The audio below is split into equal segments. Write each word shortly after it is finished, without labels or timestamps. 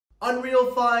Unreal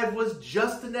 5 was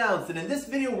just announced, and in this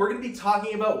video we're going to be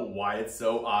talking about why it's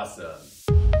so awesome.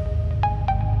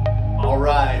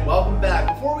 Alright, welcome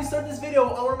back. Before we start this video,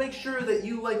 I want to make sure that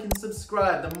you like and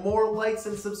subscribe. The more likes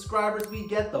and subscribers we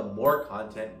get, the more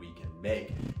content we can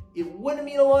make. It wouldn't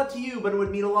mean a lot to you, but it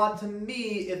would mean a lot to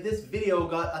me if this video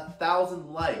got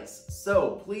 1,000 likes.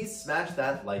 So please smash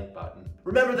that like button.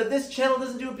 Remember that this channel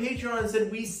doesn't do a Patreon,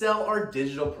 instead we sell our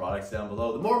digital products down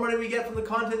below. The more money we get from the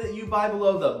content that you buy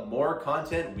below, the more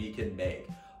content we can make.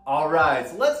 Alright,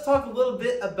 so let's talk a little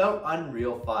bit about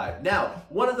Unreal 5. Now,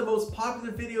 one of the most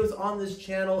popular videos on this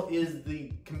channel is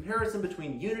the comparison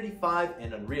between Unity 5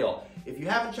 and Unreal. If you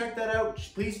haven't checked that out,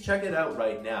 please check it out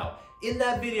right now. In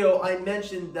that video, I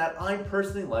mentioned that I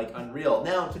personally like Unreal.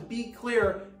 Now, to be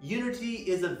clear, Unity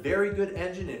is a very good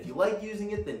engine. If you like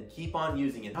using it, then keep on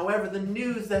using it. However, the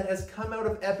news that has come out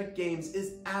of Epic Games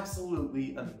is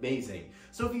absolutely amazing.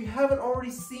 So if you haven't already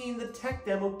seen the tech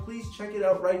demo, please check it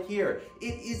out right here.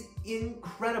 It is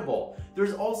incredible.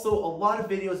 There's also a lot of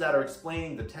videos that are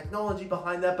explaining the technology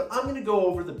behind that, but I'm going to go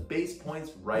over the base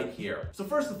points right here. So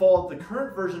first of all, the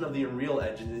current version of the Unreal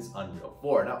Engine is Unreal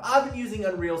 4. Now, I've been using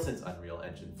Unreal since Unreal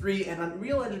Engine 3, and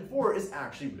Unreal Engine 4 is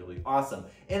actually really awesome.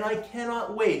 And I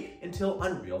cannot wait until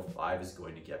Unreal 5 is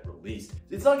going to get released.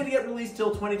 It's not going to get released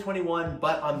till 2021,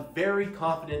 but I'm very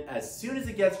confident as soon as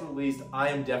it gets released, I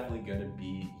am definitely going to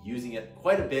be using it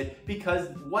quite a bit because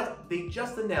what they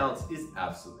just announced is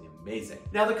absolutely amazing.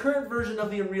 Now, the current version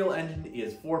of the Unreal Engine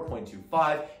is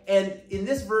 4.25, and in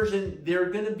this version, they're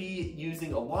going to be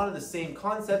using a lot of the same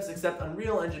concepts, except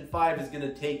Unreal Engine 5 is going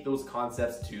to take those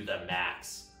concepts to the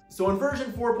max. So in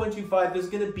version 4.25, there's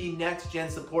going to be next-gen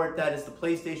support, that is the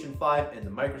PlayStation 5 and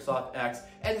the Microsoft X,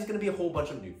 and there's going to be a whole bunch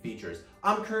of new features.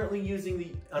 I'm currently using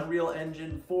the Unreal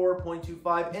Engine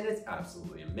 4.25, and it's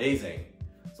absolutely amazing.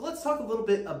 So let's talk a little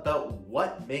bit about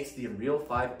what makes the Unreal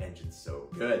 5 engine so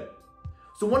good.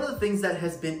 So one of the things that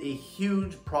has been a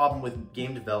huge problem with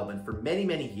game development for many,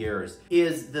 many years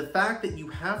is the fact that you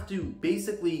have to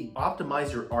basically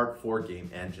optimize your art for game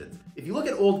engines. If you look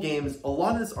at old games, a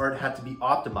lot of this art had to be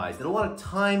optimized and a lot of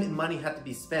time and money had to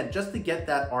be spent just to get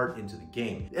that art into the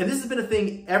game. And this has been a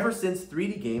thing ever since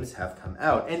 3D games have come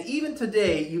out. And even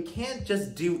today, you can't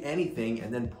just do anything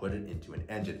and then put it into an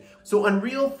engine. So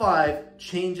Unreal 5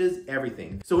 changes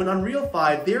everything. So in Unreal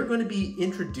 5, they're going to be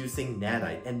introducing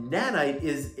Nanite, and Nanite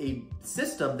is a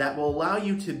system that will allow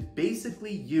you to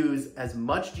basically use as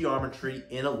much geometry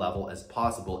in a level as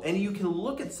possible. And you can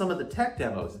look at some of the tech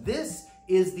demos. This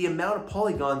is the amount of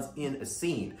polygons in a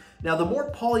scene. Now, the more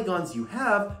polygons you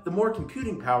have, the more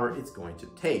computing power it's going to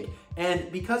take.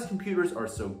 And because computers are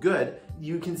so good,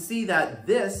 you can see that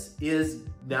this is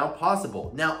now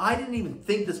possible. Now, I didn't even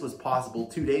think this was possible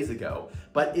 2 days ago,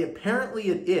 but apparently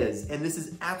it is, and this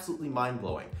is absolutely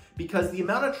mind-blowing because the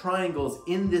amount of triangles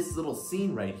in this little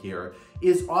scene right here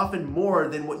is often more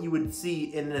than what you would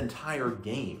see in an entire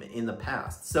game in the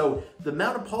past. So the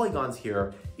amount of polygons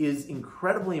here is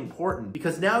incredibly important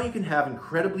because now you can have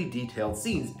incredibly detailed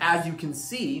scenes, as you can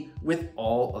see with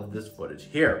all of this footage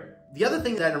here. The other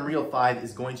thing that Unreal 5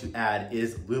 is going to add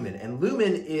is Lumin, and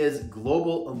Lumin is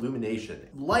global illumination.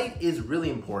 Light is really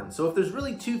important. So if there's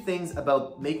really two things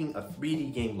about making a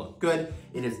 3D game look good,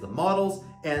 it is the models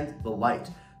and the light.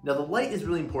 Now, the light is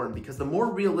really important because the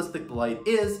more realistic the light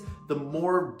is, the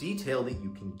more detail that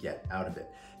you can get out of it.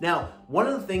 Now, one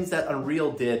of the things that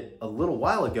Unreal did a little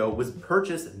while ago was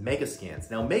purchase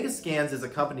MegaScans. Now, MegaScans is a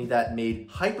company that made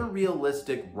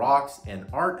hyper-realistic rocks and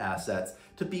art assets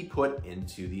to be put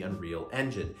into the Unreal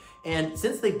Engine. And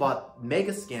since they bought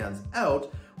MegaScans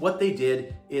out, what they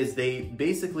did is they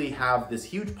basically have this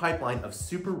huge pipeline of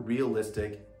super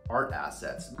realistic art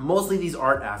assets. Mostly these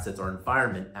art assets are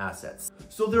environment assets.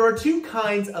 So there are two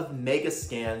kinds of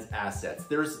MegaScans assets.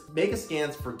 There's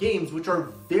MegaScans for games, which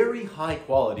are very high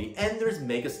quality, and there's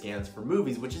MegaScans for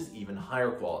movies, which is even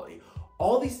higher quality.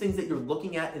 All these things that you're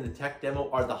looking at in the tech demo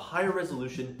are the higher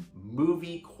resolution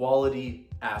movie quality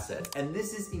assets. And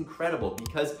this is incredible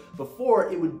because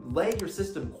before it would lag your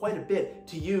system quite a bit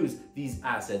to use these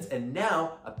assets. And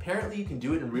now apparently you can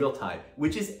do it in real time,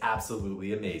 which is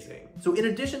absolutely amazing. So in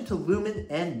addition to Lumin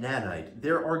and Nanite,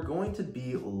 there are going to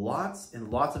be lots and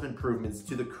lots of improvements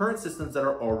to the current systems that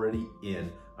are already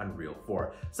in Unreal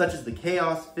 4, such as the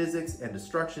Chaos Physics and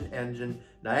Destruction Engine,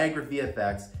 Niagara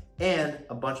VFX, and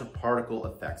a bunch of particle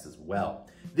effects as well.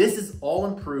 This is all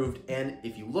improved, and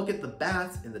if you look at the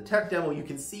bats in the tech demo, you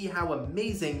can see how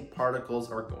amazing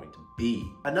particles are going to be.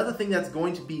 Another thing that's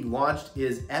going to be launched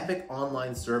is Epic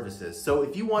Online Services. So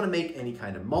if you want to make any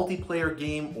kind of multiplayer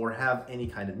game or have any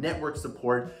kind of network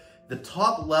support, the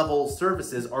top level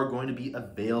services are going to be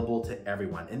available to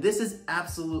everyone. And this is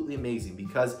absolutely amazing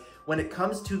because when it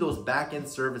comes to those back-end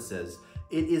services,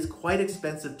 it is quite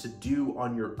expensive to do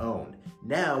on your own.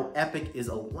 Now, Epic is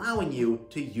allowing you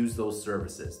to use those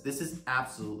services. This is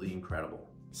absolutely incredible.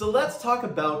 So let's talk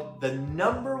about the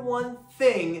 #1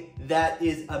 thing that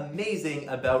is amazing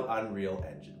about Unreal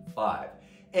Engine 5.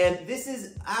 And this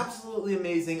is absolutely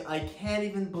amazing. I can't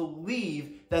even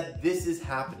believe that this is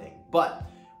happening. But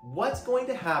what's going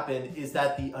to happen is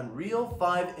that the Unreal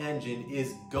 5 engine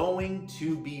is going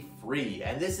to be free.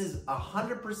 And this is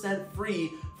 100% free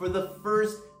for the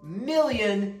first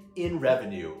million in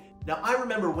revenue. Now, I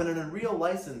remember when an Unreal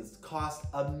license cost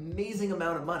an amazing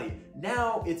amount of money.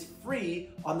 Now it's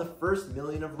free on the first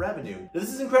million of revenue. Now,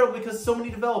 this is incredible because so many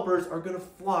developers are going to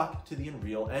flock to the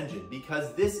Unreal Engine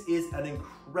because this is an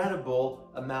incredible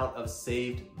amount of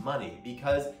saved money.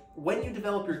 Because when you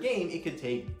develop your game, it could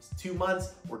take 2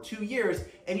 months or 2 years,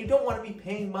 and you don't want to be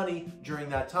paying money during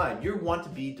that time. You want to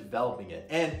be developing it.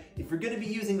 And if you're going to be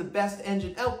using the best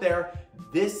engine out there,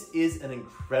 this is an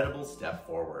incredible step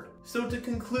forward. So to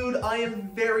conclude, I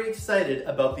am very excited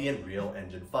about the Unreal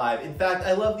Engine 5. In fact,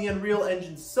 I love the Unreal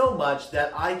Engine so much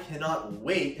that I cannot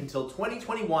wait until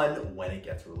 2021 when it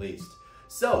gets released.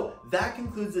 So that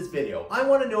concludes this video. I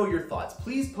want to know your thoughts.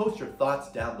 Please post your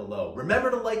thoughts down below. Remember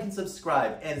to like and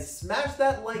subscribe and smash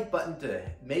that like button to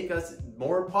make us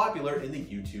more popular in the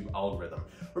YouTube algorithm.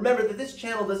 Remember that this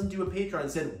channel doesn't do a Patreon,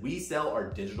 instead we sell our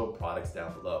digital products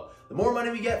down below. The more money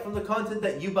we get from the content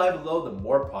that you buy below, the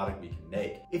more product we can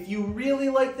make. If you really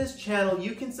like this channel,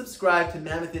 you can subscribe to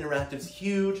Mammoth Interactive's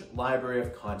huge library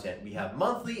of content. We have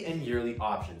monthly and yearly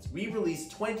options. We release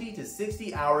 20 to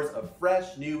 60 hours of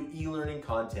fresh, new e-learning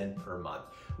content per month.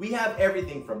 We have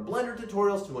everything from Blender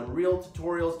tutorials to Unreal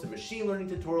tutorials to machine learning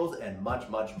tutorials and much,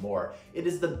 much more. It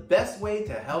is the best way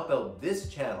to help out this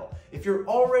channel. If you're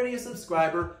already a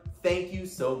subscriber, thank you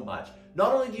so much.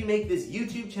 Not only do you make this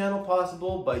YouTube channel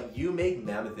possible, but you make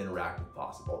Mammoth Interactive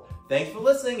possible. Thanks for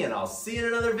listening, and I'll see you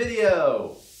in another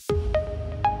video.